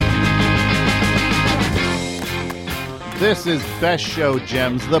This is Best Show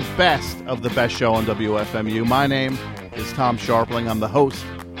Gems, the best of the best show on WFMU. My name is Tom Sharpling. I'm the host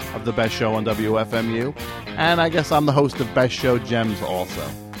of the Best Show on WFMU, and I guess I'm the host of Best Show Gems also.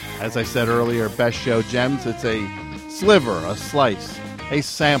 As I said earlier, Best Show Gems, it's a sliver, a slice, a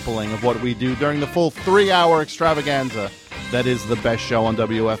sampling of what we do during the full 3-hour extravaganza that is the Best Show on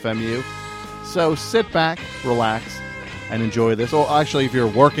WFMU. So sit back, relax, and enjoy this. Or actually, if you're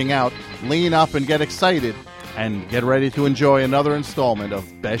working out, lean up and get excited and get ready to enjoy another installment of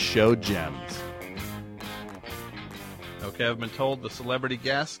Best Show Gems. Okay, I've been told the celebrity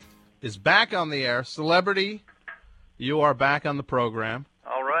guest is back on the air. Celebrity, you are back on the program.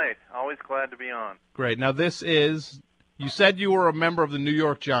 All right. Always glad to be on. Great. Now this is, you said you were a member of the New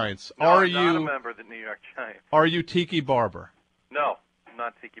York Giants. No, I'm not a member of the New York Giants. Are you Tiki Barber? No, I'm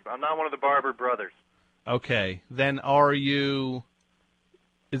not Tiki. I'm not one of the Barber brothers. Okay. Then are you,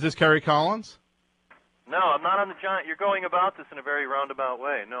 is this Kerry Collins? No, I'm not on the Giants. You're going about this in a very roundabout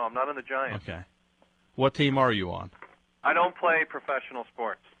way. No, I'm not on the Giants. Okay. What team are you on? I don't play professional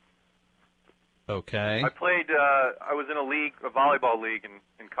sports. Okay. I was in a volleyball league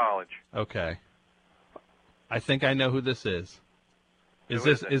in college. Okay. I think I know who this is.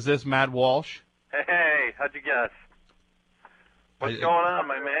 Is this Matt Walsh? Hey, how'd you guess? What's going on,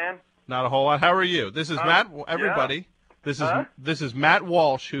 my man? Not a whole lot. How are you? This is Matt. Everybody. Yeah. This is Matt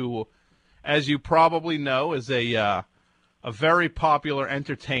Walsh, who, as you probably know, is a very popular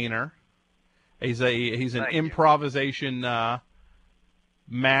entertainer. He's an improvisation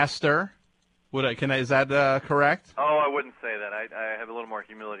master. Is that correct? Oh, I wouldn't say that. I have a little more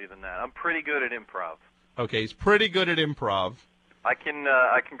humility than that. I'm pretty good at improv. Okay, he's pretty good at improv. I can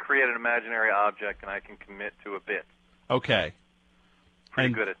create an imaginary object and I can commit to a bit. Okay.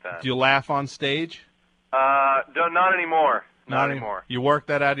 Pretty good at that. Do you laugh on stage? Not anymore. Not anymore. You worked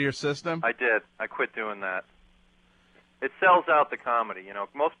that out of your system? I did. I quit doing that. It sells out the comedy. You know,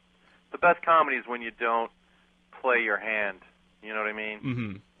 the best comedy is when you don't play your hand. You know what I mean?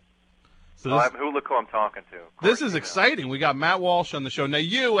 Mm-hmm. So look who I'm talking to. This is exciting. We got Matt Walsh on the show. Now,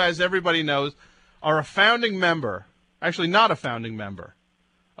 you, as everybody knows, are a founding member, actually not a founding member,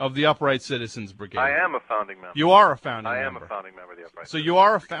 of the Upright Citizens Brigade. I am a founding member. You are a founding member. I am a founding member of the Upright Citizens. So you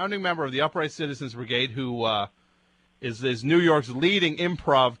are a founding member of the Upright Citizens Brigade, who is New York's leading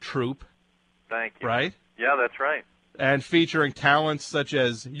improv troupe. Thank you. Right? Yeah, that's right. And featuring talents such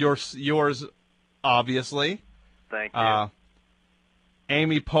as yours, obviously. Thank you.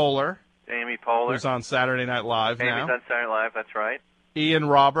 Amy Poehler. Amy Poehler. Who's on Saturday Night Live now. Amy's on Saturday Night Live, that's right. Ian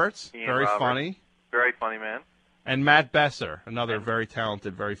Roberts. Very Roberts. Funny. Very funny man. And Matt Besser, another very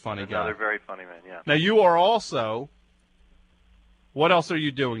talented, very funny guy. Another very funny man, yeah. Now, you are also, what else are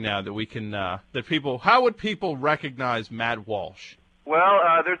you doing now that we can, how would people recognize Matt Walsh? Well,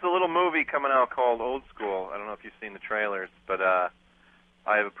 there's a little movie coming out called Old School. I don't know if you've seen the trailers, but I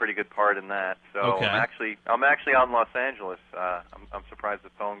have a pretty good part in that. So okay. I'm actually out in Los Angeles. I'm surprised the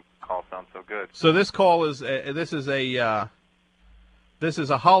phone call sounds so good. So this call is this is a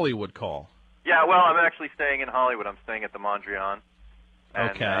Hollywood call. Yeah, well, I'm actually staying in Hollywood. I'm staying at the Mondrian. And,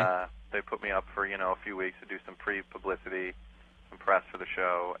 okay. They put me up for a few weeks to do some pre-publicity, some press for the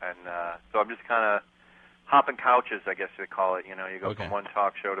show, and so I'm just kind of hopping couches, I guess they call it. You go from one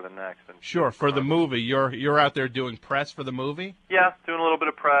talk show to the next. And sure. For the movie, you're out there doing press for the movie? Yeah, doing a little bit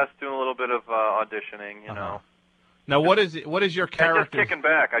of press, doing a little bit of auditioning. You know. Now, what is your character? Just kicking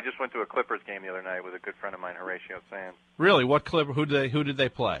back. I just went to a Clippers game the other night with a good friend of mine, Horatio Sands. Really? What Clipper? Who did they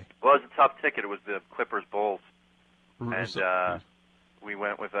play? Well, it was a tough ticket. It was the Clippers Bulls, and we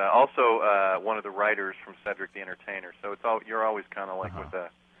went with also one of the writers from Cedric the Entertainer. So you're always kind of like with a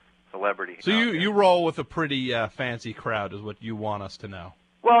celebrity. So you roll with a pretty fancy crowd, is what you want us to know.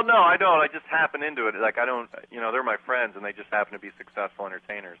 Well, no, I don't. I just happen into it. Like, I don't, they're my friends, and they just happen to be successful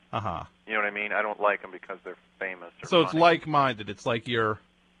entertainers. Uh-huh. You know what I mean? I don't like them because they're famous or So funny. it's like-minded. It's like you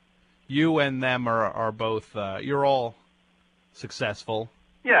and them are both, you're all successful.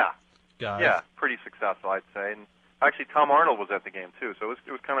 Yeah. Guys. Yeah, pretty successful, I'd say. And actually, Tom Arnold was at the game, too, so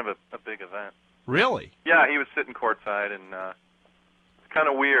it was kind of a big event. Really? Yeah, he was sitting courtside, and it's kind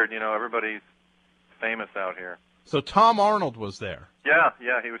of weird, everybody's famous out here. So Tom Arnold was there? Yeah,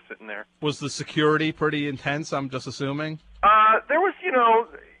 he was sitting there. Was the security pretty intense, I'm just assuming? There was,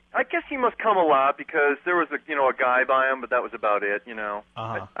 I guess he must come a lot because there was a guy by him, but that was about it,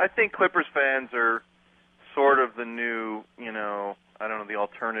 Uh-huh. I think Clippers fans are sort of the new, I don't know, the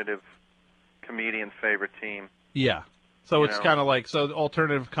alternative comedian's favorite team. Yeah. So it's kind of like,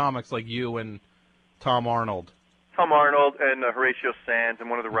 alternative comics like you and Tom Arnold. Tom Arnold and Horatio Sands and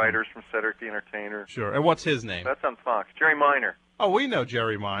one of the writers from Cedric the Entertainer. Sure. And what's his name? That's on Fox. Jerry Minor. Oh, we know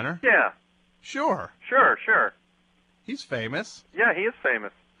Jerry Minor. Yeah. Sure. Sure. He's famous. Yeah, he is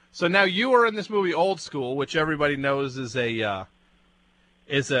famous. So now you are in this movie Old School, which everybody knows is a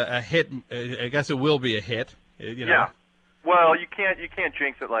hit. I guess it will be a hit. You know. Yeah. Well, you can't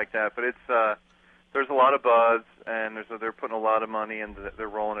jinx it like that, but it's there's a lot of buzz, and they're putting a lot of money, and they're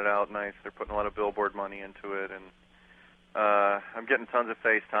rolling it out nice. They're putting a lot of billboard money into it, and I'm getting tons of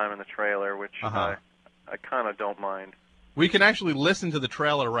FaceTime in the trailer, which I kind of don't mind. We can actually listen to the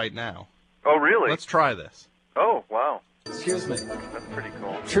trailer right now. Oh, really? Let's try this. Oh, wow. Excuse me. That's pretty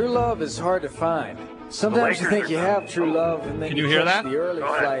cool. True love is hard to find. Sometimes you think you have true love, and then Can you you hear catch that? the early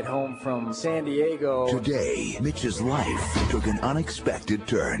flight home from San Diego. Today, Mitch's life took an unexpected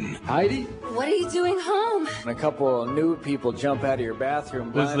turn. Heidi? What are you doing home? And a couple of new people jump out of your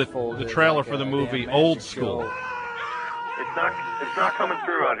bathroom This is blindfolded. the trailer like for the a movie damn Old magic School. show. It's not coming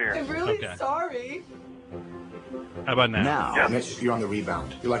through out here. I'm really Okay. sorry. How about now? Now, Yeah. Mitch, you're on the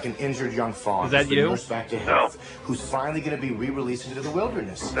rebound. You're like an injured young fawn. Is that who's been you? nursed back to health, who's finally going to be re-released into the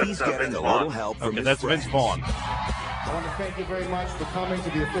wilderness. he's getting Vince a Vaughn. little help from Okay, his that's friends. Vince Vaughn. I want to thank you very much for coming to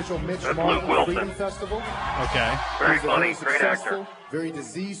the official Mitch That's Martin Luke Wilson. Freedom Festival. Okay, Very He's a funny, very great successful, actor. very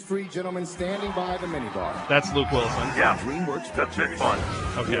disease-free gentleman standing by the minibar. that's Luke Wilson. Yeah, DreamWorks that's Pictures. Vince Vaughn.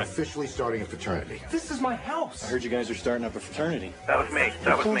 Okay. You're officially starting a fraternity. This is my house. I heard you guys are starting up a fraternity. That was me.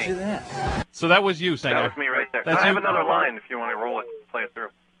 That was Who told you me. that? So that was you saying That was me right there. That's I have you? another line if you want to roll it, play it through.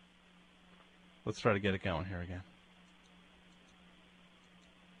 Let's try to get it going here again.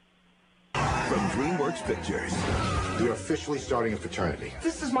 From DreamWorks Pictures. You're officially starting a fraternity.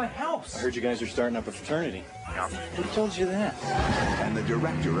 This is my house. I heard you guys are starting up a fraternity. Yeah. Who told you that? And the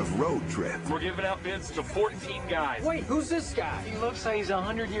director of Road Trip. We're giving out bids to 14 guys. Wait, who's this guy? He looks like he's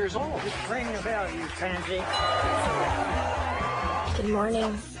 100 years old. Ring the bell, you pansy. Good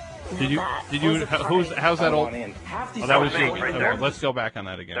morning. Did you? How's that old? Half these Oh, that was me, you. right Okay, there. let's go back on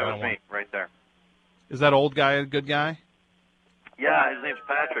that again. That I was don't want. me right there. Is that old guy a good guy? Yeah, his name's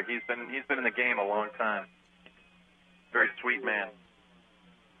Patrick. He's been in the game a long time. Very sweet man.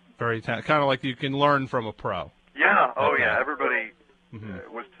 Very kind of like you can learn from a pro. Yeah. Oh Okay. yeah. Everybody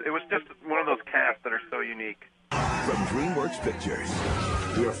it was just one of those casts that are so unique. From DreamWorks Pictures.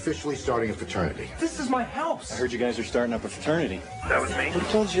 You're officially starting a fraternity. This is my house. I heard you guys are starting up a fraternity. That was me. Who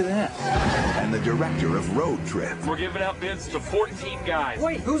told you that? And the director of Road Trip. We're giving out bids to 14 guys.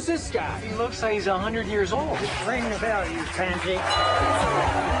 Wait, who's this guy? He looks like he's 100 years old. Ring the bell, you pansy.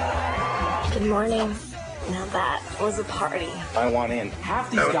 Good morning. Now that was a party. I want in.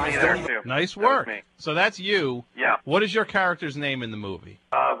 Half these That was guys me there don't too. Nice That was work. me. So that's you. Yeah. What is your character's name in the movie?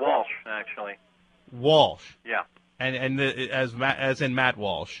 Walsh actually. Walsh. Yeah. And as in Matt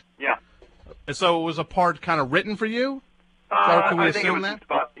Walsh. Yeah. So it was a part kind of written for you? So can we I think it assume was that?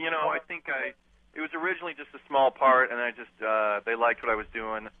 I think it was originally just a small part, and I just they liked what I was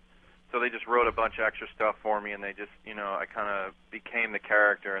doing, so they just wrote a bunch of extra stuff for me, and they just I kind of became the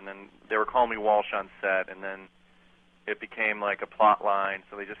character, and then they were calling me Walsh on set, and then it became like a plot line,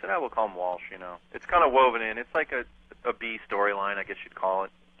 so they just said, we'll call him Walsh. It's kind of woven in. It's like a B storyline, I guess you'd call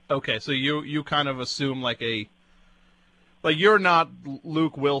it. Okay, so you kind of assume like you're not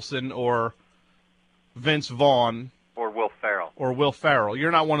Luke Wilson or Vince Vaughn Or Will Ferrell. or Will Ferrell.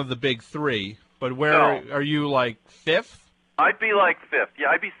 You're not one of the big three, but where No. are you, like fifth? I'd be like fifth. Yeah,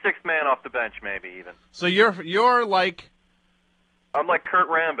 I'd be sixth man off the bench, maybe even. So you're like I'm like Kurt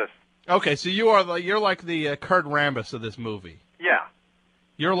Rambis. okay. So you're like the Kurt Rambis of this movie. Yeah,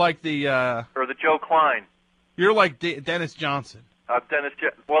 You're like the or the Joe Klein. you're like Dennis Johnson.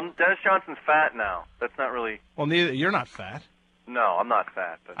 Dennis Johnson's fat now. That's not really. Well, neither you're not fat. No, I'm not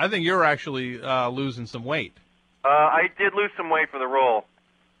fat. But I think you're actually losing some weight. I did lose some weight for the role.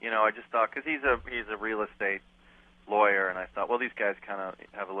 I just thought because he's a real estate lawyer, and I thought, well, these guys kind of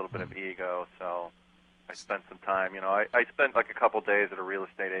have a little bit of ego, so I spent some time. I spent like a couple days at a real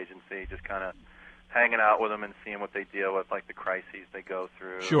estate agency, just kind of hanging out with them and seeing what they deal with, like the crises they go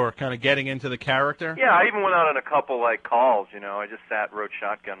through. Sure, kind of getting into the character. Yeah, I even went out on a couple like calls. I just rode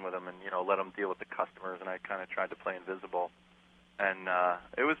shotgun with them, and let them deal with the customers, and I kind of tried to play invisible, and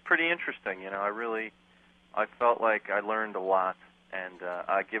it was pretty interesting. I felt like I learned a lot, and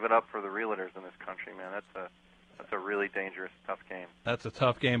I give it up for the realtors in this country, man. That's a really dangerous, tough game. That's a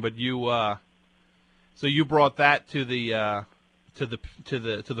tough game, but so you brought that to the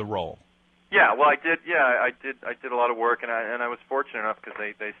role. Yeah, well, I did. Yeah, I did a lot of work, and I was fortunate enough because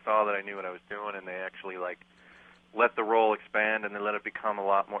they saw that I knew what I was doing, and they actually let the role expand, and they let it become a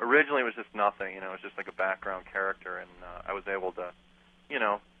lot more. Originally, it was just nothing. It was just like a background character, and I was able to,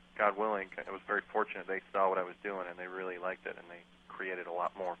 God willing, I was very fortunate. They saw what I was doing, and they really liked it, and they created a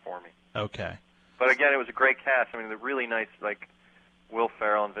lot more for me. Okay. But again, it was a great cast. I mean, they're really nice. Like Will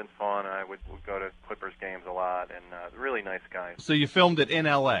Ferrell and Vince Vaughn and I would go to Clippers games a lot, and really nice guys. So you filmed it in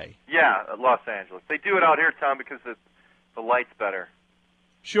L.A.? Yeah, Los Angeles. They do it out here, Tom, because the light's better.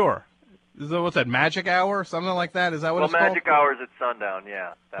 Sure. What's that, Magic Hour? Something like that? Is that what it's called? Well, Magic Hour's at sundown,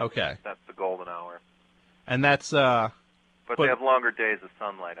 yeah. Okay. That's the golden hour. And that's... But they have longer days of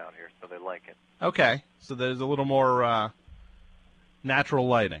sunlight out here, so they like it. Okay. So there's a little more natural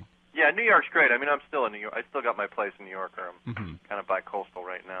lighting. Yeah, New York's great. I mean, I'm still in New York. I still got my place in New York, or I'm Mm-hmm. kind of bi-coastal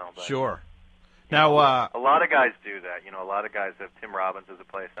right now. But, Sure. Now, a lot of guys do that. You know, a lot of guys have. Tim Robbins has a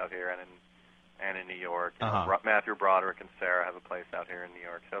place out here, and in New York. You know, Matthew Broderick and Sarah have a place out here in New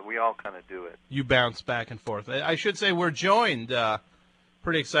York. So we all kind of do it. You bounce back and forth. I should say we're joined.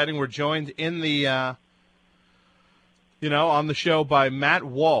 Pretty exciting. We're joined in the, on the show by Matt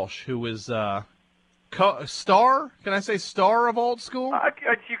Walsh, who is star. Can I say star of Old School?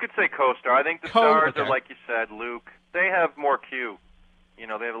 You could say co-star. I think the stars are, like you said, Luke. They have more cue. You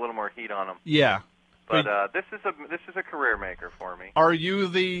know, they have a little more heat on them. Yeah. But this is a career maker for me. Are you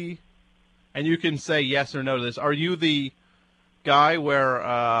the, and you can say yes or no to this, are you the guy where,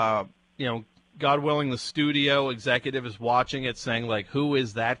 God willing, the studio executive is watching it saying, like, who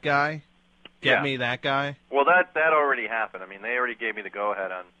is that guy? Get me that guy? Well, that already happened. I mean, they already gave me the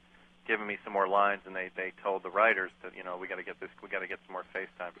go-ahead on giving me some more lines, and they told the writers that, we got to get some more face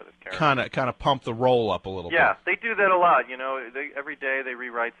time for this character. Kind of pump the role up a little bit. Yeah, they do that a lot. Every day they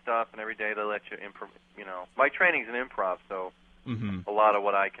rewrite stuff, and every day they let you improv. My training's in improv, so a lot of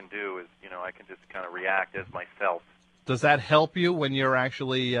what I can do is, I can just kind of react as myself. Does that help you when you're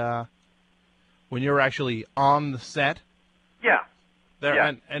actually on the set? Yeah.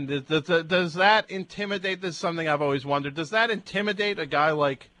 And does that intimidate? This is something I've always wondered. Does that intimidate a guy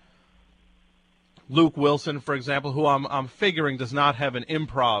like Luke Wilson, for example, who I'm figuring does not have an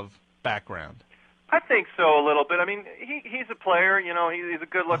improv background? I think so, a little bit. I mean, he's a player. He's a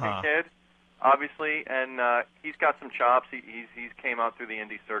good-looking kid, obviously, and he's got some chops. He's came out through the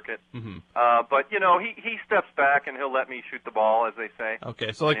indie circuit. Mm-hmm. But he steps back and he'll let me shoot the ball, as they say.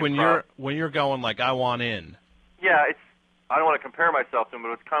 Okay, so like when you're going like I want in. Yeah, I don't want to compare myself to him,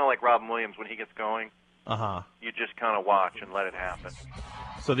 but it's kind of like Robin Williams when he gets going. You just kind of watch and let it happen.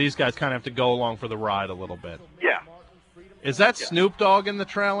 So these guys kind of have to go along for the ride a little bit. Yeah. Is that Snoop Dogg in the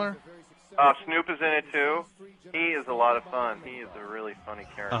trailer? Snoop is in it, too. He is a lot of fun. He is a really funny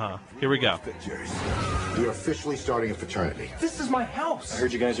character. Here we go. We're officially starting a fraternity. This is my house. I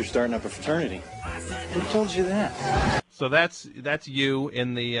heard you guys are starting up a fraternity. Who told you that? So that's you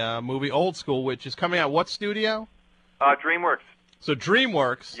in the movie Old School, which is coming out what studio? DreamWorks. So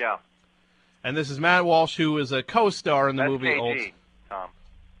DreamWorks. Yeah. And this is Matt Walsh, who is a co-star in the movie Old School. Tom.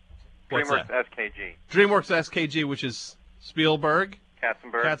 What's DreamWorks that? SKG. DreamWorks SKG, which is Spielberg,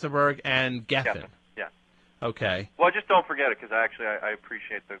 Katzenberg, and Geffen. Yeah. Okay. Well, just don't forget it, because I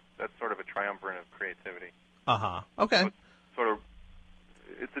appreciate that's sort of a triumvirate of creativity. Okay. So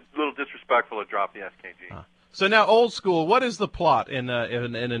it's a little disrespectful to drop the SKG. So now, Old School. What is the plot in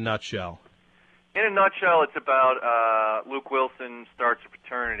a nutshell? In a nutshell, it's about Luke Wilson starts a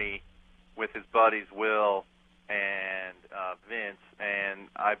fraternity with his buddies Will and Vince, and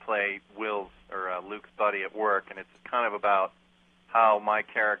I play Luke's buddy at work, and it's kind of about how my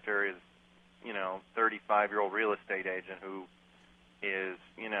character is, 35-year-old real estate agent who is,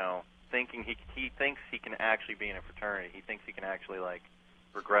 thinking he thinks he can actually be in a fraternity. He thinks he can actually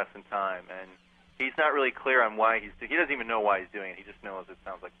progress in time, and he's not really clear on why he doesn't even know why he's doing it. He just knows it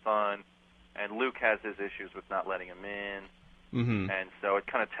sounds like fun, and Luke has his issues with not letting him in, and so it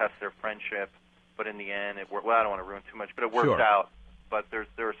kind of tests their friendship. But in the end, I don't want to ruin too much, but it works out. But there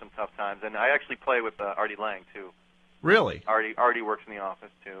are some tough times, and I actually play with Artie Lang too. Really? Artie works in the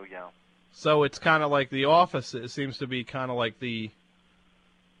office too. Yeah. So it's kind of like The Office. It seems to be kind of like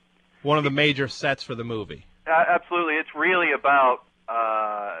one of the major sets for the movie. Absolutely, it's really about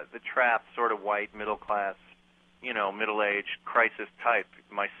the trapped sort of white middle class, middle-aged crisis type.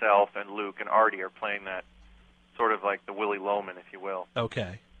 Myself and Luke and Artie are playing that sort of like the Willy Loman, if you will.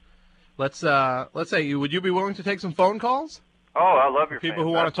 Okay. Let's say, would you be willing to take some phone calls? Oh, I love your people fans.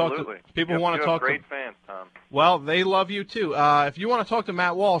 who want to talk Absolutely. to people who want to talk great to fans, Tom. Well, they love you too. If you want to talk to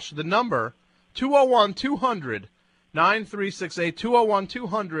Matt Walsh, the number 201-200-9368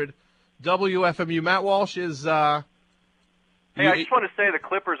 201-200 WFMU. Matt Walsh is. Hey, I just want to say the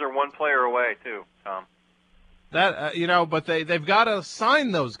Clippers are one player away too, Tom. That but they've got to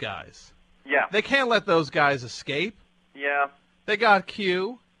sign those guys. Yeah. They can't let those guys escape. Yeah. They got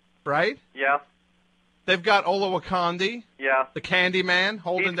Q, right? Yeah. They've got Olowokandi. Yeah. The Candy Man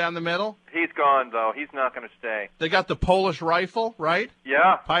holding down the middle. He's gone though. He's not going to stay. They got the Polish Rifle, right?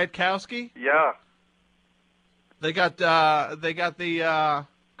 Yeah. Piatkowski. Yeah. They got the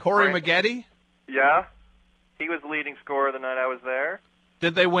Corey Right. Maggette. Yeah, he was the leading scorer the night I was there.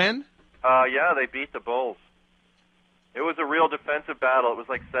 Did they win? Yeah, they beat the Bulls. It was a real defensive battle. It was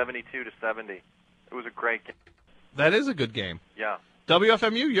like 72-70. It was a great game. That is a good game. Yeah.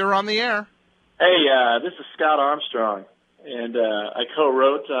 WFMU, you're on the air. Hey, this is Scott Armstrong, and I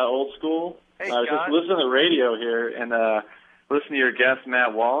co-wrote Old School. Hey, I was Scott. just listening to the radio here and listening to your guest,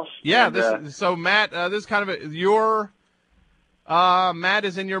 Matt Walsh. Yeah, and, so Matt, this is kind of your Matt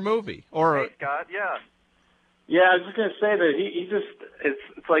is in your movie, or Hey, Scott, yeah. Yeah, I was just gonna say that he just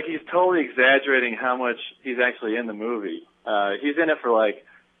it's like he's totally exaggerating how much he's actually in the movie. He's in it for like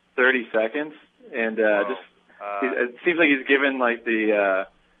 30 seconds, and it seems like he's given like the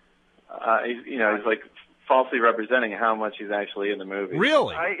he's like falsely representing how much he's actually in the movie.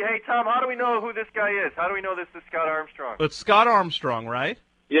 Really? Hey, Tom, how do we know who this guy is? How do we know this is Scott Armstrong? It's Scott Armstrong, right?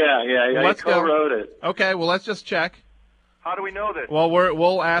 Yeah. Let's I co-wrote it. Okay, well, let's just check. How do we know this? Well,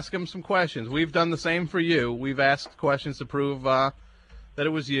 we'll ask him some questions. We've done the same for you. We've asked questions to prove that it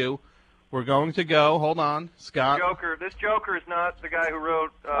was you. We're going to go. Hold on, Scott. This Joker is not the guy who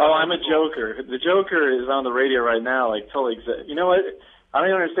wrote. I'm a Joker. The Joker is on the radio right now, like totally. You know what? I don't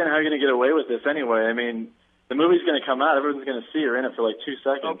even understand how you're going to get away with this anyway. I mean, the movie's going to come out. Everyone's going to see you're in it for like 2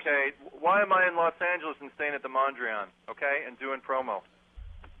 seconds. Okay, why am I in Los Angeles and staying at the Mondrian? Okay, and doing promo.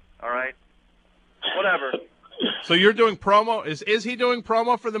 All right. Whatever. So you're doing promo? Is he doing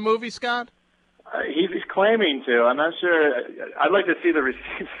promo for the movie, Scott? He's claiming to. I'm not sure. I'd like to see the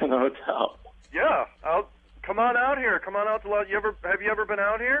receipts from the hotel. Yeah, come on out here. Come on out to Los. Have you ever been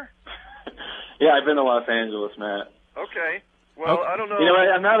out here? Yeah, I've been to Los Angeles, Matt. Okay. Well, Okay. I don't know. You know,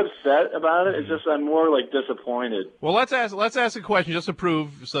 I'm not upset about it. It's just I'm more like disappointed. Well, let's ask a question just to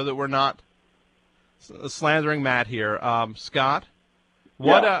prove so that we're not slandering Matt here. Scott,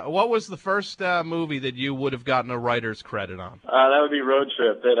 what was the first movie that you would have gotten a writer's credit on? That would be Road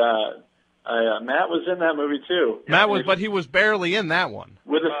Trip. That Matt was in that movie too. Matt was, but he was barely in that one.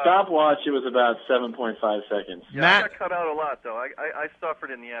 With a stopwatch, it was about 7.5 seconds. Yeah, Matt- I got cut out a lot though. I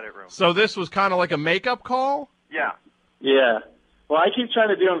suffered in the edit room. So this was kind of like a makeup call? Yeah. Yeah. Well, I keep trying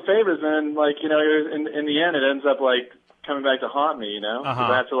to do him favors, and like in the end, it ends up like coming back to haunt me. You know,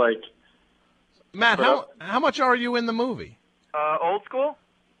 'Cause I have to like. Matt, how much are you in the movie? Old School?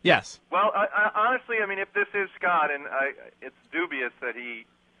 Yes. Well, I honestly, I mean, if this is Scott, and it's dubious that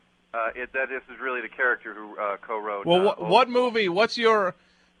that this is really the character who co-wrote. Well, what movie? What's your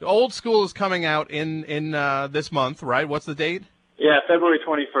Old School is coming out in this month, right? What's the date? Yeah, February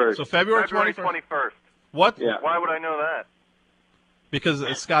 21st. So February 21st. What? Yeah. Why would I know that? Because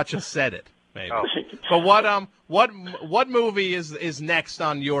Scott just said it, maybe. Oh. But what movie is next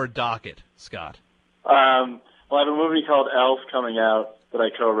on your docket, Scott? Well, I have a movie called Elf coming out that I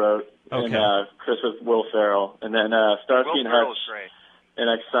co-wrote. Okay. And Chris with Will Ferrell, and then Starsky and Ferrell Hutch is great.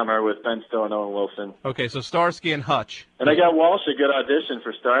 next summer with Ben Stiller and Owen Wilson. Okay, so Starsky and Hutch. And I got Walsh a good audition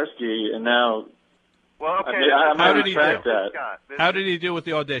for Starsky, and now Well, okay. I'm How going did to he do? track that. Scott, How did he do with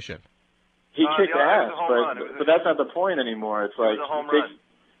the audition? He kicked it was ass, a home run. It was but that's not the point anymore. It's like was a home he run.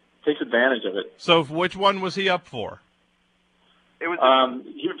 takes advantage of it. So which one was he up for? It was.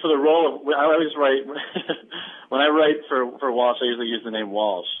 For the role of, I always write when I write for Walsh, I usually use the name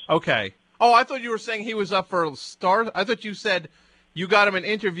Walsh. Okay. Oh, I thought you were saying he was up for Star. I thought you said you got him an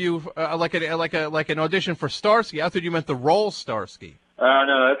interview, like an audition for Starsky. I thought you meant the role Starsky.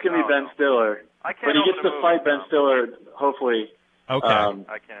 No, that's gonna be Ben Stiller. I can't But he open gets the to movie, fight Ben no. Stiller, hopefully. Okay.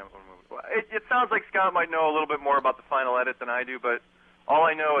 I can't. It sounds like Scott might know a little bit more about the final edit than I do, but all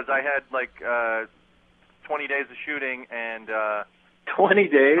I know is I had like 20 days of shooting, and 20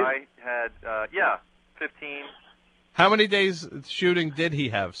 days? I had 15. How many days shooting did he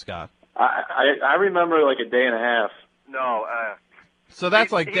have, Scott? I remember like a day and a half. No. So that's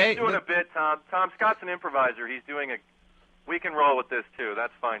he's, like he's day. doing a bit, Tom. Tom Scott's an improviser. He's doing a. We can roll with this too.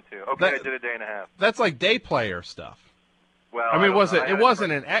 That's fine too. Okay, I did a day and a half. That's like day player stuff. Well, I mean, don't know.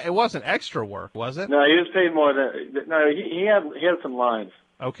 it wasn't extra work, was it? No, he was paid more than. No, he had some lines.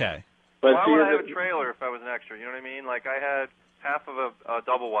 Okay. But Why see, would I have a trailer if I was an extra? You know what I mean? Like I had half of a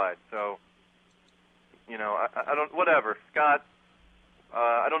double wide, so you know, I don't. Whatever, Scott.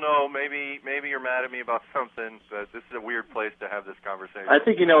 I don't know. Maybe you're mad at me about something, but this is a weird place to have this conversation. I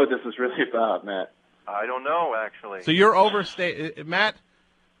think you know what this is really about, Matt. I don't know, actually. So you're Matt.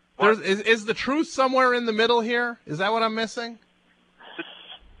 Is the truth somewhere in the middle here? Is that what I'm missing?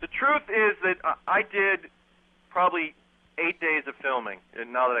 The truth is that I did probably 8 days of filming,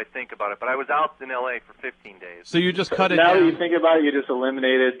 and now that I think about it, but I was out in L.A. for 15 days. So you just cut it now down. that you think about it, you just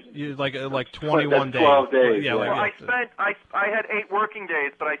eliminated. You like 21 that's 12 days. Yeah. Yeah. Like, Well, I had 8 working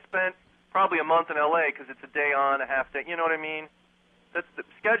days, but I spent probably a month in L.A. because it's a day on, a half day. You know what I mean?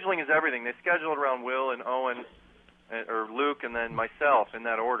 Scheduling is everything. They scheduled around Will and Owen, or Luke, and then myself in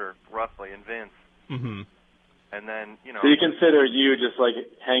that order, roughly, and Vince. Mm-hmm. And then, you know. So you consider you just like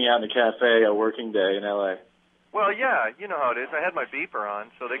hanging out in a cafe a working day in L.A.? Well, yeah, you know how it is. I had my beeper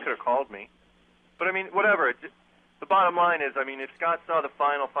on, so they could have called me. But, I mean, whatever. The bottom line is, I mean, if Scott saw the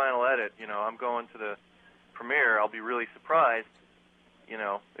final edit, you know, I'm going to the premiere, I'll be really surprised, you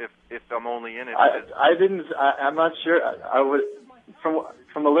know, if I'm only in it. I'm not sure. I would,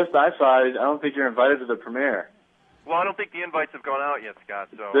 from the list I saw, I don't think you're invited to the premiere. Well, I don't think the invites have gone out yet, Scott.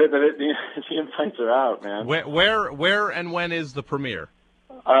 So the invites are out, man. Where and when is the premiere?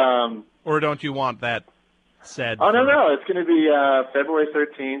 Or don't you want that said? Oh no, it's going to be February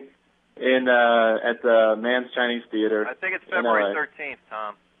 13th at the Mann's Chinese Theater. I think it's February 13th,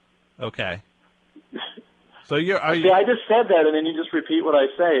 Tom. Okay. So See, I just said that, and then you just repeat what I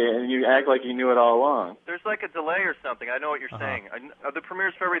say, and you act like you knew it all along. There's like a delay or something. I know what you're saying. The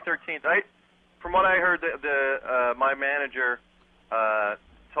premiere's February 13th. From what I heard, my manager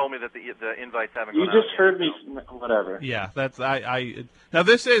told me that the invites haven't gone out. You just heard me, whatever. Yeah, that's Now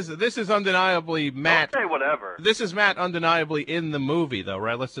this is undeniably Matt. Don't say whatever. This is Matt undeniably in the movie, though,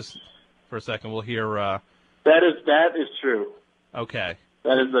 right? Let's just for a second. We'll hear. That is true. Okay.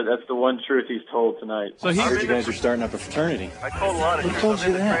 That's the one truth he's told tonight. So you guys are starting up a fraternity. I told a lot of Who told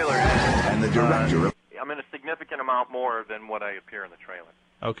you that? Trailer, and the director. I'm in a significant amount more than what I appear in the trailer.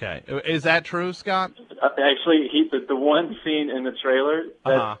 Okay, is that true, Scott? Actually, the one scene in the trailer,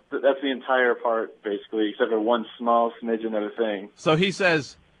 that's the entire part, basically, except for one small smidgen of a thing. So he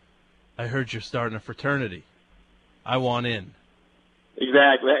says, I heard you're starting a fraternity. I want in.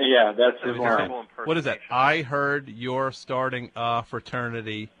 Exactly, yeah, that's his line. What is that? I heard you're starting a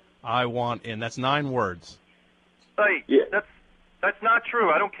fraternity. I want in. That's 9 words. Hey, yeah. That's not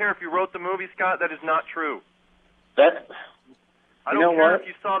true. I don't care if you wrote the movie, Scott. That is not true. I don't care if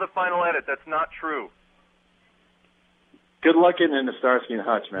you saw the final edit. That's not true. Good luck getting into Starsky and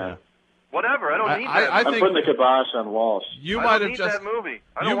Hutch, man. Yeah. Whatever. I don't need that. I'm putting the kibosh on Walsh. I don't need that movie.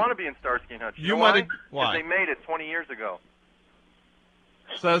 I don't want to be in Starsky and Hutch. You know why? Because they made it 20 years ago.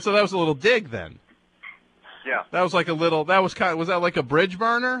 So that was a little dig then. Yeah. That was like a little. Was that like a bridge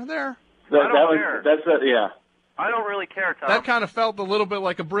burner there? I don't care. Yeah. I don't really care, Tom. That kind of felt a little bit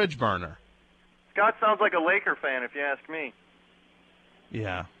like a bridge burner. Scott sounds like a Laker fan, if you ask me.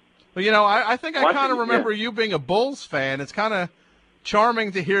 Yeah. Well, you know, I think I kind of remember you being a Bulls fan. It's kind of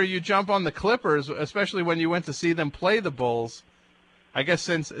charming to hear you jump on the Clippers, especially when you went to see them play the Bulls. I guess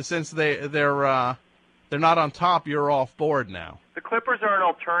since they're not on top, you're off board now. The Clippers are an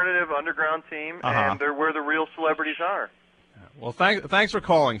alternative underground team, and they're where the real celebrities are. Well, thanks for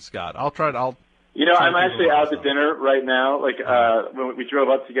calling, Scott. I'm actually out to dinner right now. Like when we drove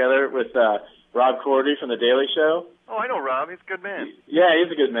up together with Rob Corddry from The Daily Show. Oh, I know Rob. He's a good man. Yeah, he's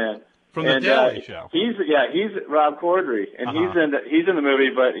a good man. From The Daily Show. He's Rob Corddry, and he's in the movie,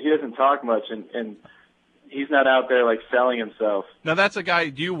 but he doesn't talk much, and he's not out there like selling himself. Now that's a guy.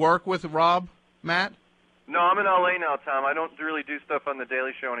 Do you work with Rob, Matt? No, I'm in L.A. now, Tom. I don't really do stuff on The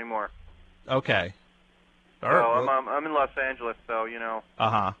Daily Show anymore. Okay. So I'm in Los Angeles, so you know.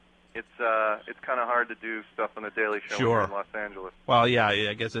 It's kind of hard to do stuff on The Daily Show when you're in Los Angeles. Well, yeah,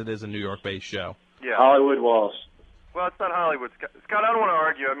 I guess it is a New York-based show. Yeah. Hollywood Walsh. Well, it's not Hollywood. Scott, I don't want to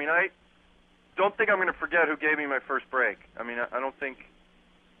argue. I mean, I don't think I'm going to forget who gave me my first break. I mean, I don't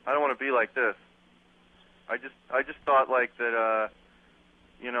want to be like this. I just thought like that,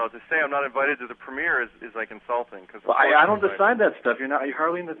 you know, to say I'm not invited to the premiere is like insulting. Cause I don't decide that stuff. You're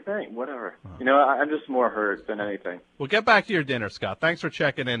hardly in the thing. Whatever. You know, I'm just more hurt than anything. Well, get back to your dinner, Scott. Thanks for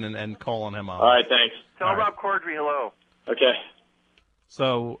checking in and calling him on. All right, thanks. Tell Rob Corddry hello. Okay.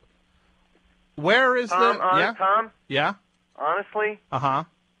 So, where is Tom? Yeah? Honestly?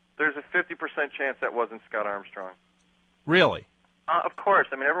 There's a 50% chance that wasn't Scott Armstrong. Really? Of course.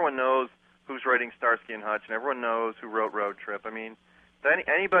 I mean, everyone knows who's writing Starsky and Hutch, and everyone knows who wrote Road Trip. I mean,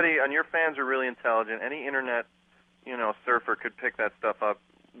 anybody, and your fans are really intelligent, any internet, you know, surfer could pick that stuff up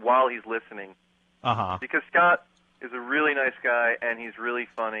while he's listening. Because Scott is a really nice guy, and he's really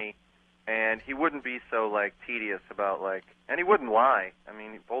funny, and he wouldn't be so, like, tedious about, like, and he wouldn't lie. I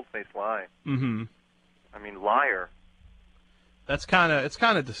mean, bold-faced lie. Mm-hmm. I mean, liar. It's kind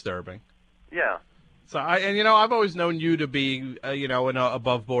of disturbing. Yeah. So I've always known you to be, an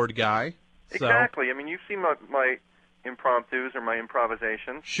above-board guy. So. Exactly. I mean, you've seen my impromptus or my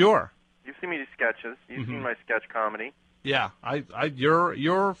improvisations. Sure. You've seen me do sketches. You've seen my sketch comedy. Yeah,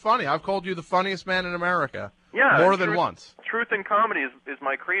 you're funny. I've called you the funniest man in America. Yeah, more than once. Truth in comedy is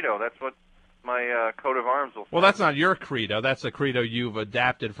my credo. That's what my coat of arms will say. Well, that's not your credo. That's a credo you've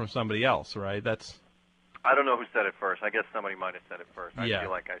adapted from somebody else, right? That's. I don't know who said it first. I guess somebody might have said it first. I Yeah.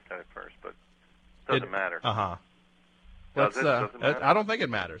 feel like I said it first, but it doesn't matter. Uh-huh. Does it? Doesn't matter? I don't think it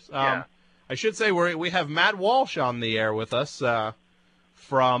matters. Yeah. I should say we have Matt Walsh on the air with us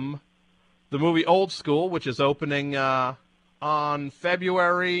from the movie Old School, which is opening on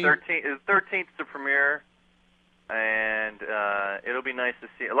February 13th to premiere, and it'll be nice to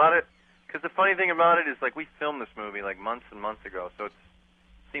see a lot of. Because the funny thing about it is, like, we filmed this movie like months and months ago, so it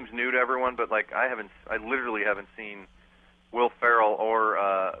seems new to everyone. But like, I literally haven't seen Will Ferrell or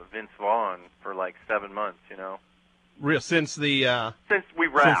Vince Vaughn for like 7 months. You know, since we wrapped.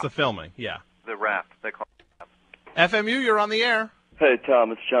 Since the filming, yeah. The wrap, they call it. FMU, you're on the air. Hey,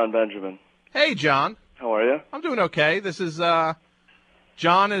 Tom, it's John Benjamin. Hey, John. How are you? I'm doing okay. This is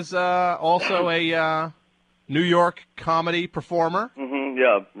John is also a New York comedy performer. Mm-hmm,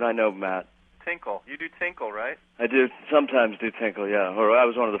 yeah, I know Matt. Tinkle. You do Tinkle, right? I do sometimes do Tinkle, yeah. Or I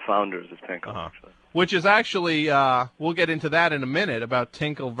was one of the founders of Tinkle, actually. Which is actually, we'll get into that in a minute, about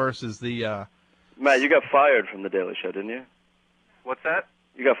Tinkle versus the... Matt, you got fired from The Daily Show, didn't you? What's that?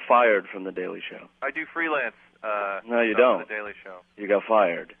 You got fired from The Daily Show. I do freelance. No, you stuff don't. For The Daily Show. You got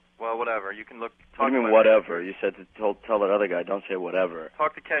fired. Well, whatever. You can look. What do you mean, whatever? You said to tell that other guy, don't say whatever.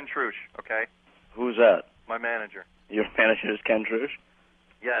 Talk to Ken Trush, okay? Who's that? My manager. Your manager is Ken Trush?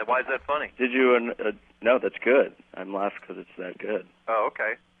 Yeah, why is that funny? Did you... no, that's good. I'm laughing because it's that good. Oh,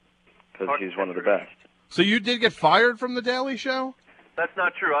 okay. Because he's one of the best. So you did get fired from The Daily Show? That's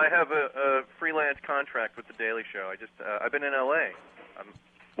not true. I have a freelance contract with The Daily Show. I've been in L.A.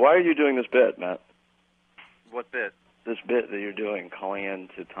 Why are you doing this bit, Matt? What bit? This bit that you're doing, calling in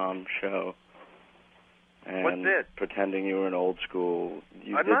to Tom's show and what bit? Pretending you were in Old School.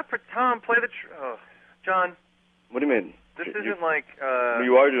 Tom, play the... John. What do you mean? This isn't like...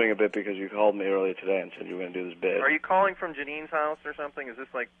 You are doing a bit because you called me earlier today and said you were going to do this bit. Are you calling from Janine's house or something? Is this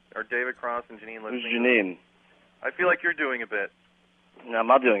like... Are David Cross and Janine listening? Who's Janine? I feel like you're doing a bit. No, I'm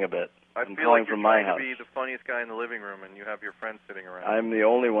not doing a bit. I'm feel calling like you're from my trying house. to be the funniest guy in the living room and you have your friends sitting around. I'm the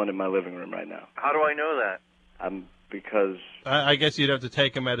only one in my living room right now. How do I know that? Because... I guess you'd have to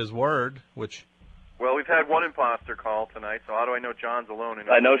take him at his word, which... Well, we've had one imposter call tonight, so how do I know John's alone?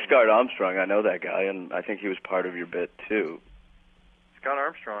 I know Scott Armstrong. I know that guy, and I think he was part of your bit, too. Scott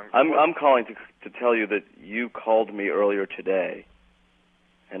Armstrong? I'm calling to tell you that you called me earlier today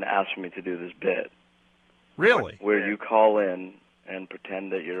and asked me to do this bit. Really? Where you call in and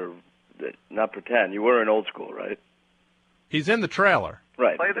pretend that you're... Not pretend. You were in Old School, right? He's in the trailer.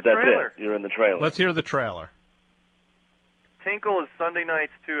 Right. Play the that's trailer. It. You're in the trailer. Let's hear the trailer. Tinkle is Sunday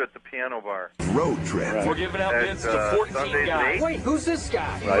nights, too, at the Piano Bar. Road trip. We're giving out bids to 14 Sundays guys. Wait, who's this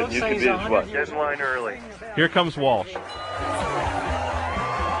guy? Right, you should be as what? Get in line early. Here comes Walsh.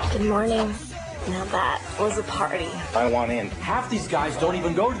 Good morning. Now that was a party. I want in. Half these guys don't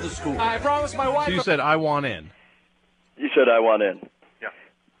even go to the school. I promised my wife. So you said, I want in. You said I want in. Yeah.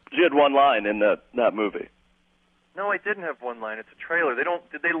 You had one line in that movie. No, I didn't have one line. It's a trailer.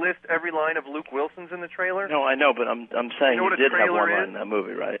 Did they list every line of Luke Wilson's in the trailer? No, I know, but I'm saying know what you a did have one trailer line is? in that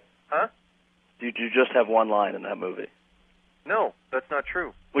movie, right? Huh? You just have one line in that movie. No, that's not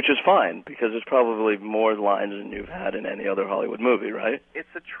true. Which is fine, because it's probably more lines than you've had in any other Hollywood movie, right? It's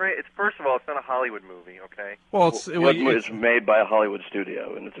first of all, it's not a Hollywood movie, okay? Well, it's made by a Hollywood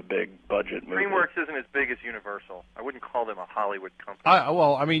studio, and it's a big budget movie. DreamWorks isn't as big as Universal. I wouldn't call them a Hollywood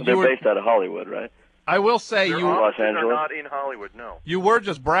company. They're based out of Hollywood, right? I will say Their you offices Los Angeles? are not in Hollywood, no. You were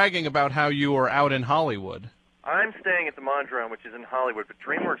just bragging about how you were out in Hollywood. I'm staying at the Mondrian, which is in Hollywood, but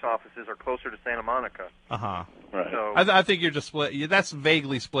DreamWorks offices are closer to Santa Monica. Uh-huh. Right. So, I think you're just that's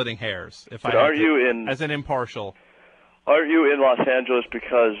vaguely splitting hairs. As an impartial? Are you in Los Angeles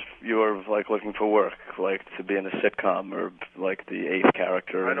because you're like looking for work, like to be in a sitcom or like the eighth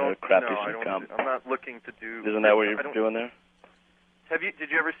character in a crappy sitcom? I'm not looking to do. Isn't that what you're doing there?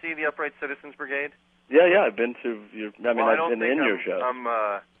 Did you ever see the Upright Citizens Brigade? Yeah, I've been to your. I've been in your show.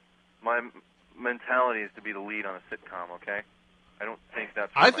 My mentality is to be the lead on a sitcom. Okay, I don't think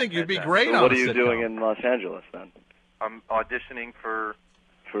that's. I think you'd be great on a sitcom. What are you doing in Los Angeles then? I'm auditioning for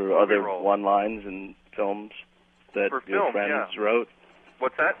other roles. one-lines in films that your friends wrote.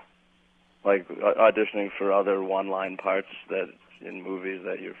 What's that? Like auditioning for other one-line parts that in movies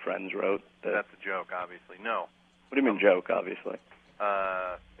that your friends wrote. That's a joke, obviously. No. What do you mean joke? Obviously.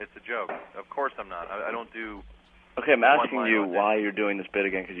 It's a joke. Of course I'm not. I don't do... Okay, I'm asking you why you're doing this bit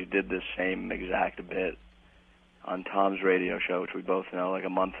again, because you did this same exact bit on Tom's radio show, which we both know, like a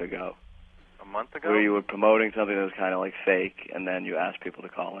month ago. A month ago? Where you were promoting something that was kind of like fake, and then you asked people to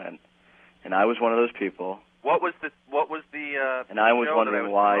call in. And I was one of those people, What was the And I was show wondering that I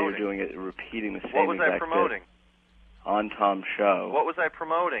was why promoting? you're doing it, repeating the same What was I exact promoting? bit on Tom's show. What was I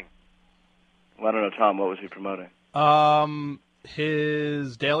promoting? Well, I don't know, Tom. What was he promoting?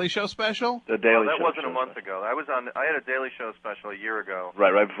 His Daily Show special. The Daily that Show. wasn't a month ago. I had a Daily Show special a year ago.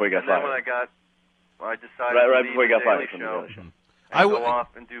 Right before he got and fired. then when I decided right to before he leave got the fired Daily from the Show Daily Show. and go off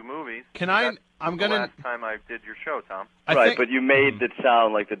and do movies. I'm gonna. Last time I did your show, Tom. But you made it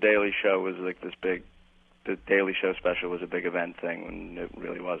sound like the Daily Show was like this big. The Daily Show special was a big event thing when it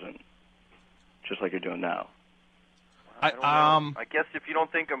really wasn't. Just like you're doing now. I guess if you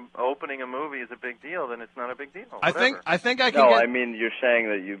don't think opening a movie is a big deal, then it's not a big deal. I think I can. No, I mean you're saying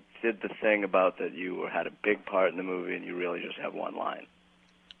that you did the thing about that you had a big part in the movie and you really just have one line.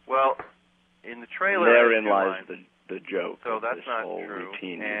 Well, in the trailer, therein lies the joke. So of that's this not whole true.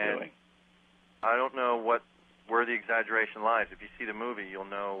 routine and you're doing. I don't know where the exaggeration lies. If you see the movie, you'll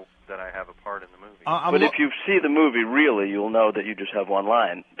know that I have a part in the movie. But if you see the movie, really, you'll know that you just have one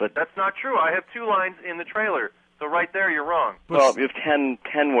line. But that's not true. I have 2 lines in the trailer. So right there, you're wrong. Well, you have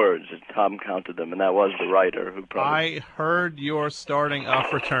 10 words. Tom counted them, and that was the writer who probably... I heard you're starting a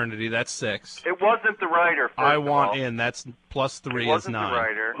fraternity. That's 6. It wasn't the writer. First I of want all. in. That's plus 3 It is wasn't 9. the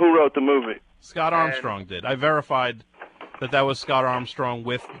writer. Who wrote the movie? Scott Armstrong did. I verified that was Scott Armstrong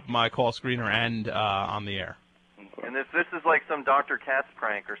with my call screener and on the air. And this is like some Dr. Katz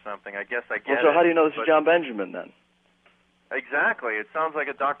prank or something. I guess I get so how do you know this is John Benjamin then? Exactly. It sounds like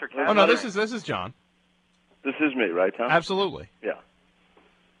a Dr. Katz. Oh no, this is John. This is me, right, Tom? Absolutely. Yeah.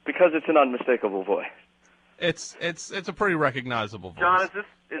 Because it's an unmistakable voice. It's a pretty recognizable voice. John, is this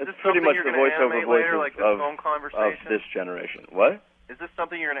pretty something much you're the going to voiceover animate voice later, like this of phone conversation? Of this generation. What? Is this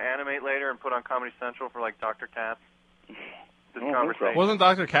something you're going to animate later and put on Comedy Central for like Dr. Katz? This I conversation. Wasn't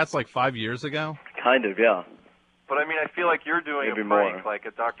Dr. Katz like 5 years ago? Kind of, yeah. But I mean, I feel like you're doing Maybe a prank, more. like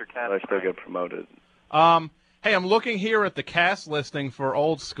a Dr. Katz But I still prank. get promoted. Hey, I'm looking here at the cast listing for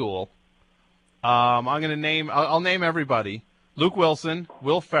Old School. I'm going to name. I'll name everybody: Luke Wilson,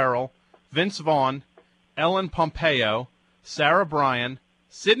 Will Ferrell, Vince Vaughn, Ellen Pompeo, Sarah Bryan,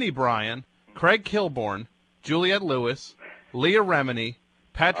 Sidney Bryan, Craig Kilborn, Juliette Lewis, Leah Remini,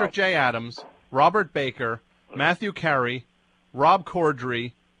 Patrick J. Adams, Robert Baker, Matthew Carey, Rob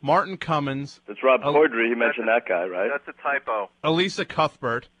Corddry, Martin Cummins. It's Rob Corddry. He mentioned that guy, right? That's a typo. Elisa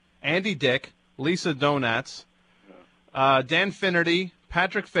Cuthbert, Andy Dick, Lisa Donats, Dan Finnerty,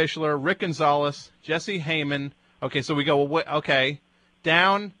 Patrick Fischler, Rick Gonzalez, Jesse Heyman. Okay, so we go, okay,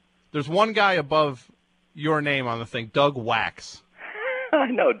 down. There's one guy above your name on the thing, Doug Wax. I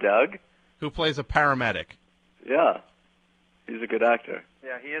know Doug. Who plays a paramedic. Yeah. He's a good actor.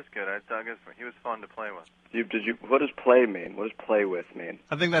 Yeah, he is good. He was fun to play with. What does play mean? What does play with mean?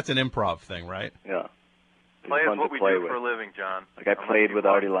 I think that's an improv thing, right? Yeah. Play is what we do with. for a living, John. Like I played with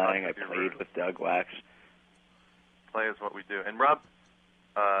Artie Lang. I played with Doug Wax. Play is what we do. And Rob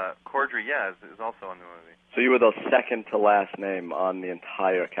Corddry, is also on the movie. So you were the second to last name on the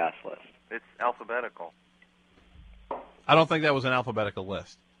entire cast list. It's alphabetical. I don't think that was an alphabetical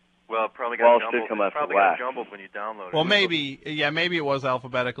list. Well, it probably got Walsh jumbled. did come after probably Wax. got jumbled when you downloaded it. Well, maybe it was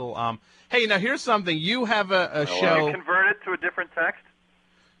alphabetical. Hey, now here's something. You have a show. Did you convert it to a different text?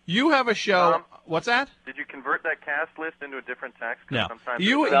 You have a show. Tom? What's that? Did you convert that cast list into a different text? 'Cause No. sometimes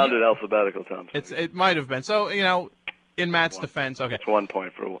You it sounded alphabetical, Tom. It might have been. So, in Matt's defense, okay. It's 1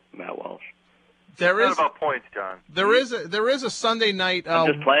 point for Matt Walsh. It's not about points, John. There is a Sunday night.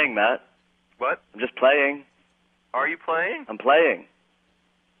 I'm just playing, Matt. What? I'm just playing. Are you playing? I'm playing.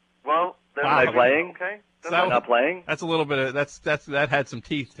 Well, then Wow. Am I playing? Okay. So Am I not playing? That's a little bit of that had some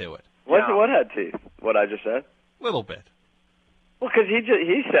teeth to it. What had teeth? What I just said? Little bit. Well, because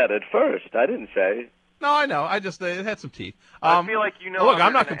he said it first. I didn't say. No, I know. I just it had some teeth. I feel like you know. Look, how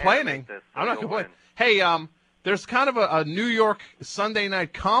I'm we're not gonna complaining. animate this, so I'm not you'll complaining. win. Hey, there's kind of a New York Sunday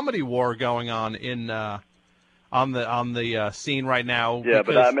night comedy war going on on the scene right now. Yeah, but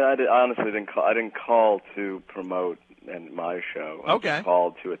because- I honestly didn't call. I didn't call to promote my show. I Okay.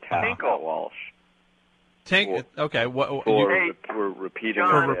 called to attack Matt Walsh. Okay. What For repeating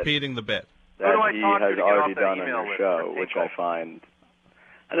for the bit repeating the bit. that do I he talk to has get already off that done on email your list show, for which Tinkle? I find.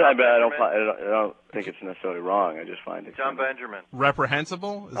 I don't think it's necessarily wrong. I just find it John Benjamin.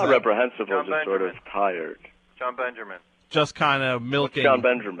 Reprehensible? Is not that reprehensible, John just sort of Benjamin. tired. John Benjamin. just kind of milking? John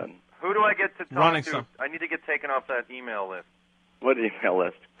Benjamin. Who do I get to talk Running to? some- I need to get taken off that email list. What email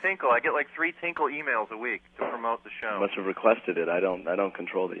list? Tinkle. I get like 3 Tinkle emails a week to promote the show. Must have requested it. I don't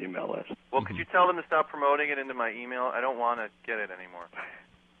control the email list. Well, could you tell them to stop promoting it into my email? I don't want to get it anymore.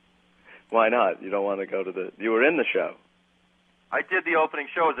 Why not? You don't want to go to the. You were in the show. I did the opening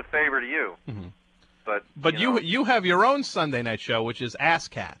show as a favor to you. Mm-hmm. But you have your own Sunday night show, which is Ass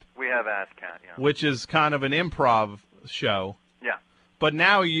Cat. we have ASCAT, yeah. which is kind of an improv show. Yeah. But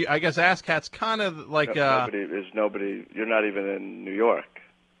now, I guess ASCAT's kind of like... Nobody. You're not even in New York.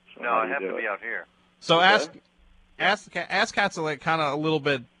 So no, I have to be out here. So ASCAT's like kind of a little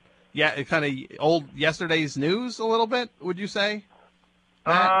bit, kind of old yesterday's news a little bit, would you say?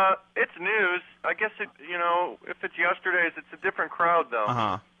 It's news. I guess if it's yesterday's, it's a different crowd though.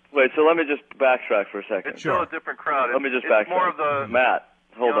 Uh-huh. Wait, so let me just backtrack for a second. It's still a different crowd. Let me just backtrack. It's more of the Matt,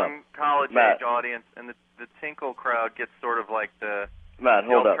 hold young college-age audience, and the Tinkle crowd gets sort of like the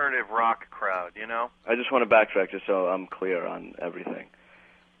alternative rock crowd, you know? I just want to backtrack just so I'm clear on everything.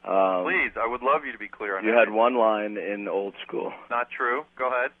 Please, I would love you to be clear on that. You had one line in Old School. Not true. Go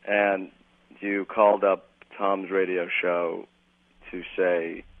ahead. And you called up Tom's radio show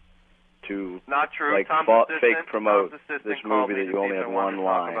not true. Like fake promote this movie that you only had one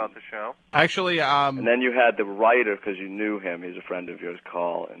line. About the show. Actually, and then you had the writer, because you knew him, he's a friend of yours,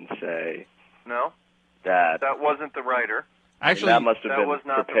 call and say, no, that wasn't the writer. Actually, that must have been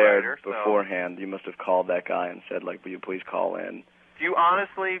prepared writer, beforehand. You must have called that guy and said, like, will you please call in? Do you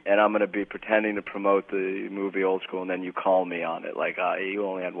honestly? And I'm going to be pretending to promote the movie Old School, and then you call me on it, like you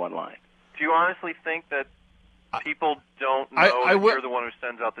only had one line. Do you honestly think that people don't know that you're the one who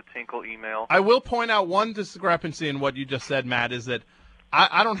sends out the Tinkle email? I will point out one discrepancy in what you just said, Matt, is that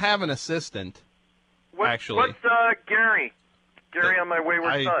I don't have an assistant, actually. What's Gary? Gary on My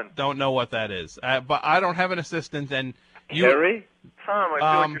Wayward Son. I don't know what that is. But I don't have an assistant, and you... Gary? Tom, I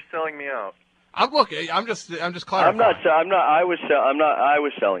feel like you're selling me out. I'm just clarifying. I was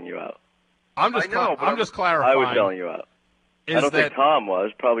selling you out. I'm just clarifying. I was selling you out. I don't think Tom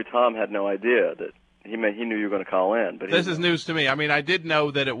was. Probably Tom had no idea that he knew you were going to call in. But this is news to me. I mean, I did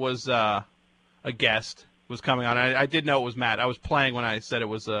know that it was a guest was coming on. I did know it was Matt. I was playing when I said it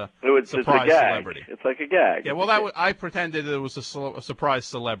was a surprise celebrity. It's like a gag. Yeah, well, I pretended it was a surprise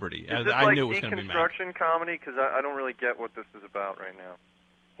celebrity. Is this I knew it was going to be Matt. Deconstruction comedy? Because I don't really get what this is about right now.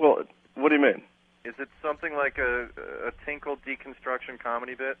 Well, what do you mean? Is it something like a Tinkle deconstruction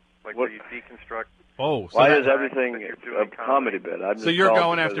comedy bit? Like where you deconstruct... Oh, so why is everything a comedy bit? So you're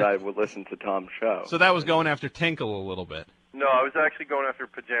going after... I would listen to Tom's show. So that was going after Tinkle a little bit. No, I was actually going after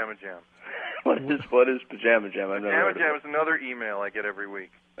Pajama Jam. What is Pajama Jam? Pajama Jam is another email I get every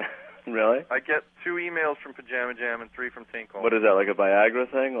week. Really? I get 2 emails from Pajama Jam and 3 from Tinkle. What is that, like a Viagra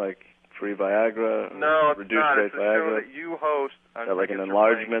thing? Like free Viagra? No, it's reduced not. rate It's a Viagra? show that you host. Is that like an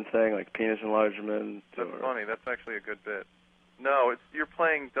enlargement thing, like penis enlargement? That's funny. That's actually a good bit. No, you're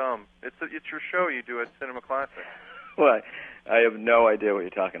playing dumb. It's your show you do at Cinema Classic. Well, I have no idea what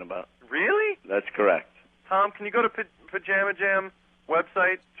you're talking about. Really? That's correct. Tom, can you go to Pajama Jam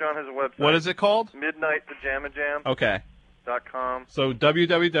website? John has a website. What is it called? Midnight Pajama Jam. Okay. .com. So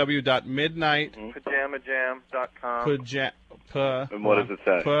www.midnightpajamajam.com. And what does it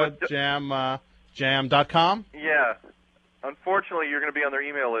say? Pajamajam.com? Yeah. Unfortunately, you're going to be on their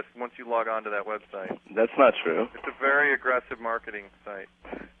email list once you log on to that website. That's not true. It's a very aggressive marketing site.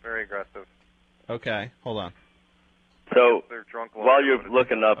 Very aggressive. Okay, hold on. So, while you're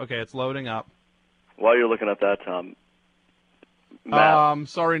looking up... Okay, it's loading up. While you're looking up that, Tom... Matt.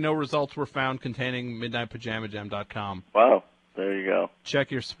 Sorry, no results were found containing midnightpajamajam.com. Wow, there you go. Check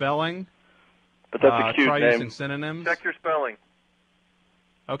your spelling. But that's a cute try name. using synonyms. Check your spelling.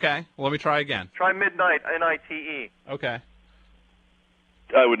 Okay, well, let me try again. Try Midnight, N-I-T-E. Okay.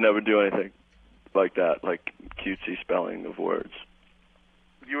 I would never do anything like that, like cutesy spelling of words.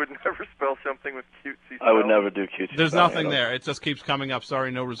 You would never spell something with cutesy spelling? I would never do cutesy There's spelling. nothing there. It just keeps coming up.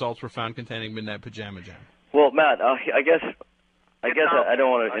 Sorry, no results were found containing Midnight Pajama Jam. Well, Matt, I guess I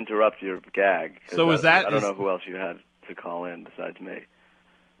don't want to interrupt your gag. So I don't know who else you had to call in besides me.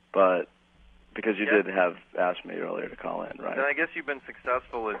 But because you did have asked me earlier to call in, right? Then I guess you've been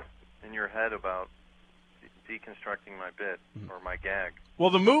successful in your head about deconstructing my bit or my gag. Well,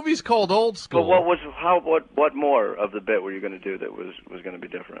 the movie's called Old School. But what more of the bit were you going to do that was going to be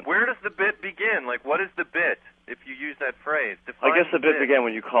different? Where does the bit begin? Like, what is the bit? If you use that phrase, I guess the bit began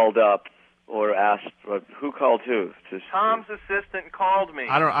when you called up or asked. Who called who? Tom's assistant called me.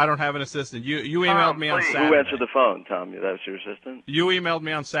 I don't have an assistant. You emailed me on Saturday. Who answered the phone, Tom? That was your assistant? You emailed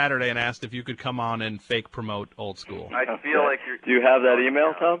me on Saturday and asked if you could come on and fake promote Old School. I feel like you're... Do you have that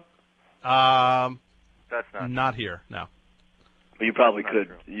email, Tom? That's not here, no. But you probably could.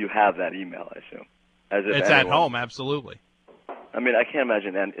 True. You have that email, I assume. It's at home, absolutely. I mean, I can't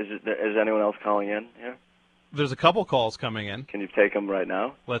imagine. Is anyone else calling in here? There's a couple calls coming in. Can you take them right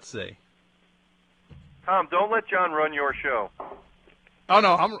now? Let's see. Tom, don't let John run your show. Oh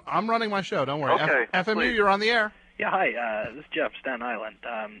no, I'm running my show. Don't worry. Okay, FMU, please. you're on the air. Yeah, hi. This is Jeff, Staten Island.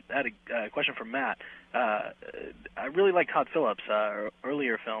 I had a question for Matt. I really like Todd Phillips'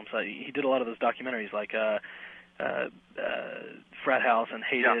 earlier films. He did a lot of those documentaries like Frat House and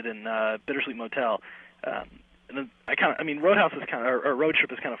Hated and Bittersweet Motel. And Roadhouse is or Road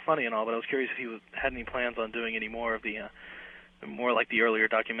Trip is kind of funny and all, but I was curious if he had any plans on doing any more of the more like the earlier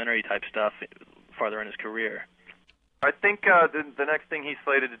documentary type stuff farther in his career. I think the next thing he's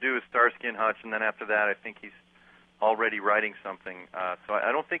slated to do is Starsky and Hutch, and then after that, I think he's already writing something. So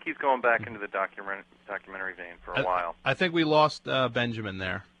I don't think he's going back into the documentary vein for a while. I think we lost Benjamin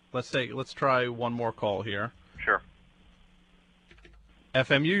there. Let's try one more call here. Sure.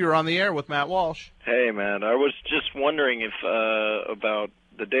 FMU, you're on the air with Matt Walsh. Hey, man. I was just wondering if about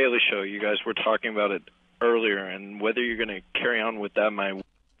The Daily Show. You guys were talking about it earlier, and whether you're going to carry on with that.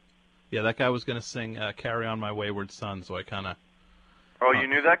 Yeah, that guy was going to sing Carry On My Wayward Son, so I kind of... Oh, you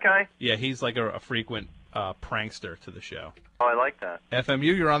knew that guy? Yeah, he's like a frequent prankster to the show. Oh, I like that.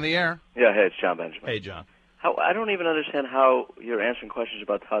 FMU, you're on the air. Yeah, hey, it's John Benjamin. Hey, John. I don't even understand how you're answering questions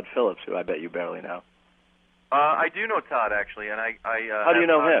about Todd Phillips, who I bet you barely know. I do know Todd, actually, and I how do you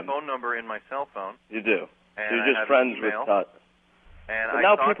know have him? Todd's phone number in my cell phone. You do? And so you're just friends with Todd. And but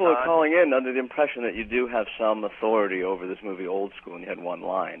now people are calling in under the impression that you do have some authority over this movie Old School, and you had one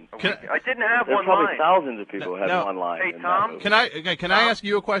line. I didn't have There's one probably line. Thousands of people who had one line. Hey, Tom? Can I ask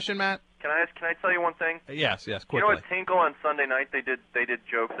you a question, Matt? Can I tell you one thing? Yes, quickly. You know at Tinkle on Sunday night they did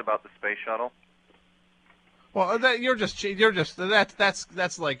jokes about the space shuttle? Well, that's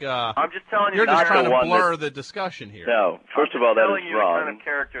like I'm just telling you. You're just trying to blur that, the discussion here. No, first of all, that is wrong. What kind of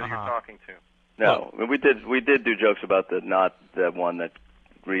character you're talking to. No, we did do jokes about not the one that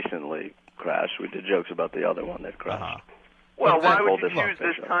recently crashed. We did jokes about the other one that crashed. Well, why would you choose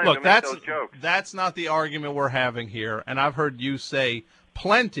this time to make those jokes? That's not the argument we're having here, and I've heard you say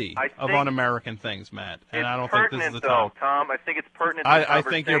plenty of un-American things, Matt, and I don't think this is the time. Tom, I think it's pertinent to the I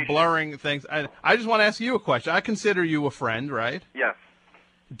think you're blurring things. I just want to ask you a question. I consider you a friend, right? Yes.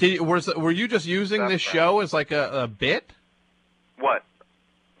 Were you just using this show as like a bit? What?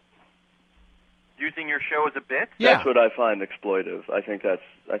 Using your show as a bit? Yeah. That's what I find exploitive. I think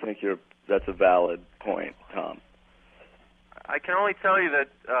that's a valid point, Tom. I can only tell you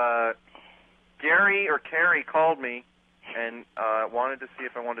that Gary or Carrie called me and wanted to see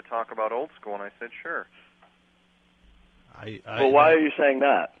if I wanted to talk about Old School, and I said sure. Well, why are you saying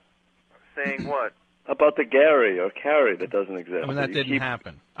that? Saying what? About the Gary or Carrie that doesn't exist. I mean, that didn't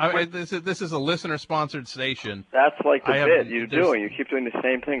happen. This is a listener-sponsored station. That's like the bit you're doing. You keep doing the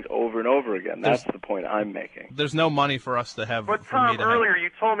same things over and over again. That's the point I'm making. There's no money for us to have. But Tom, earlier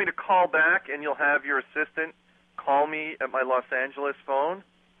you told me to call back, and you'll have your assistant call me at my Los Angeles phone.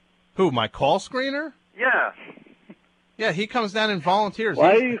 Who, my call screener? Yeah. Yeah, he comes down and volunteers.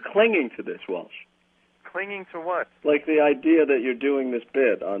 Why are you clinging to this, Walsh? Clinging to what? Like the idea that you're doing this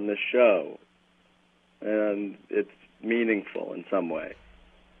bit on this show, and it's meaningful in some way.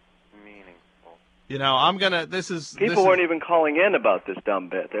 Meaningful. You know, People weren't even calling in about this dumb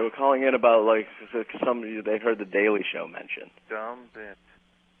bit. They were calling in about, like, they heard the Daily Show mentioned. Dumb bit.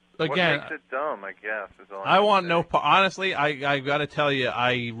 Again, what makes it dumb, I guess, is all I want no part. Honestly, I got to tell you,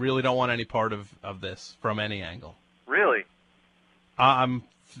 I really don't want any part of this from any angle. Really? I'm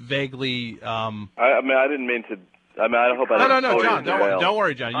vaguely. I mean, I didn't mean to. I mean, I hope I didn't No, totally John, derail. don't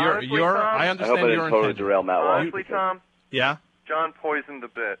worry, John. Honestly, Tom, I understand I hope I your didn't totally intention. derail Matt Walsh. Honestly, Tom? Yeah? John poisoned the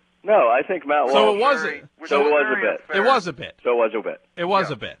bit. No, I think Matt Walsh. So it was a bit. So it was a bit. It was a bit. So it was a bit. It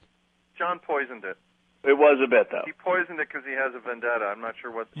was a bit. John poisoned it. It was a bit, though. He poisoned it because he has a vendetta. I'm not sure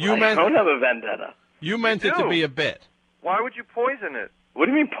what. I don't have a vendetta. You meant it to be a bit. Why would you poison it? What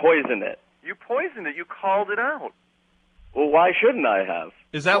do you mean poison it? You poisoned it. You called it out. Well, why shouldn't I have?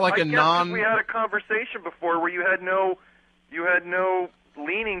 Is that like I a guess non? We had a conversation before where you had no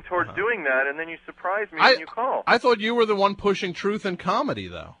leaning towards doing that, and then you surprised me when you called. I thought you were the one pushing truth and comedy,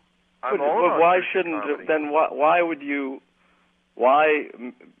 though. But why shouldn't? Then why would you? Why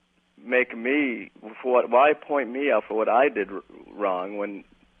make me for what? Why point me out for what I did wrong when?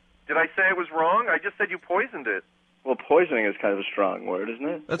 Did I say it was wrong? I just said you poisoned it. Well, poisoning is kind of a strong word, isn't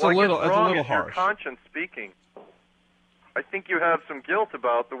it? That's a little it's harsh. Your conscience speaking. I think you have some guilt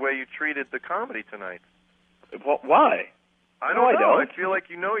about the way you treated the comedy tonight. Why? I don't know. I I feel like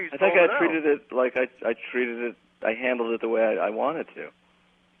you know you. I think I treated it like I treated it. I handled it the way I wanted to.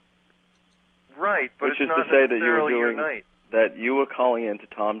 Right, but which it's is not to say that you were necessarily your doing night. that you were calling into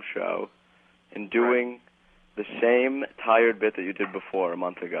Tom's show and doing the same tired bit that you did before a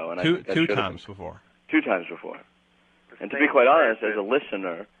month ago, and I think that two should have times before. 2 times before. The And to be quite honest, as a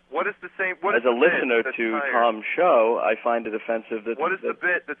listener, what is the same? As a listener to Tom's show, I find it offensive that. What is the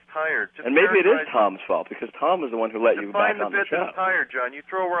bit that's tired? And maybe it is Tom's fault because Tom was the one who let you back on the show. Define the bit that's tired, John. You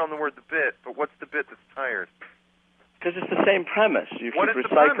throw around the word the bit, but what's the bit that's tired? Because it's the same premise. You keep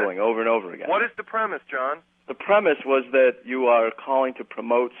recycling over and over again. What is the premise, John? The premise was that you are calling to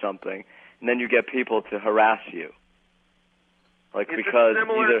promote something, and then you get people to harass you. Like is because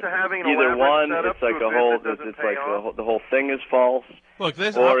either one, it's like the whole thing is false,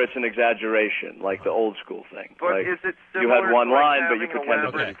 or it's an exaggeration, like the old school thing. But like is it you had one line, but you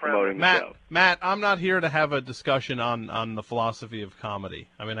pretended to be promoting the show. Matt, I'm not here to have a discussion on the philosophy of comedy.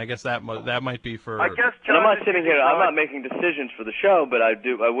 I mean, I guess that might be for. I guess and John I'm not sitting here. I'm not making decisions for the show, but I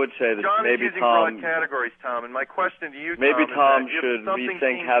would say that John maybe is using Tom. broad categories, Tom. And my question to you, maybe Tom, should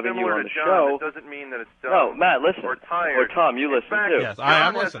rethink having you on the show. It doesn't mean that it's dumb. No, Matt, listen. Or tired. Or Tom, you listen too. Yes, I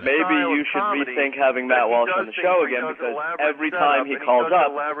am listening. Maybe you should rethink having Matt Walsh on the show again because every time he calls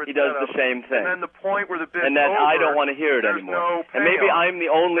up, he does the same thing. And then the point where the bit's and then over, I don't want to hear it anymore. And maybe I'm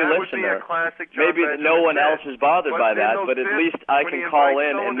the only listener. Maybe no one else is bothered by that, but at least I can call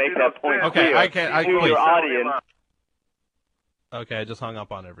in and make that point clear to your audience. Okay, I just hung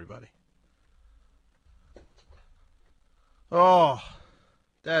up on everybody. Oh,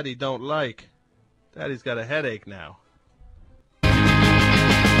 Daddy don't like. Daddy's got a headache now.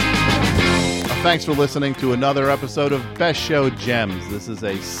 Thanks for listening to another episode of Best Show Gems. This is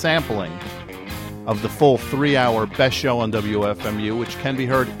a sampling of the full 3-hour Best Show on WFMU, which can be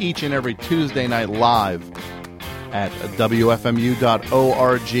heard each and every Tuesday night live at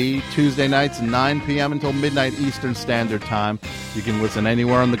WFMU.org. Tuesday nights, 9 p.m. until midnight Eastern Standard Time. You can listen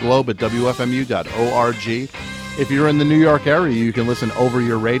anywhere on the globe at WFMU.org. If you're in the New York area, you can listen over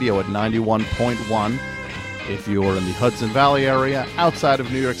your radio at 91.1. If you're in the Hudson Valley area, outside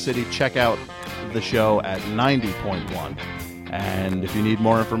of New York City, check out the show at 90.1. And if you need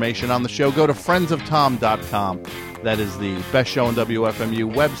more information on the show, go to friendsoftom.com. That is the Best Show on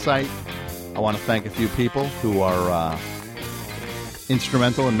WFMU website. I want to thank a few people who are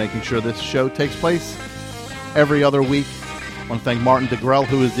instrumental in making sure this show takes place every other week. I want to thank Martin DeGrell,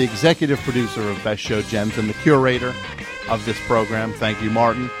 who is the executive producer of Best Show Gems and the curator of this program. Thank you,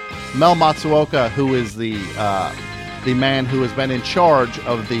 Martin. Mel Matsuoka, who is the man who has been in charge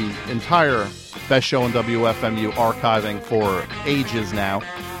of the entire Best Show on WFMU archiving for ages now.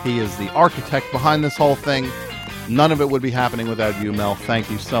 He is the architect behind this whole thing. None of it would be happening without you, Mel.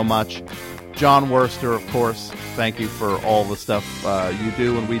 Thank you so much. John Worster, of course, thank you for all the stuff you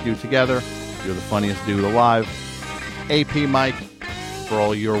do and we do together. You're the funniest dude alive. AP Mike, for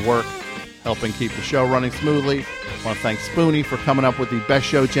all your work helping keep the show running smoothly. I want to thank Spoonie for coming up with the Best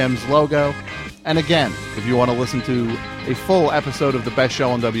Show Gems logo. And again, if you want to listen to a full episode of the Best Show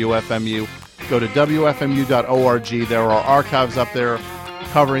on WFMU, go to WFMU.org. There are archives up there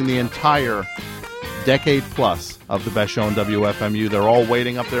covering the entire decade plus of the Best Show on WFMU. They're all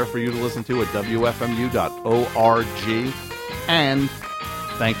waiting up there for you to listen to at WFMU.org. And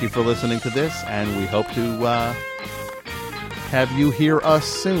thank you for listening to this, and we hope to have you hear us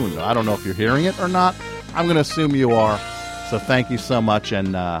soon. I don't know if you're hearing it or not. I'm going to assume you are. So thank you so much,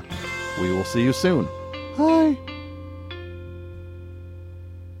 and we will see you soon. Bye.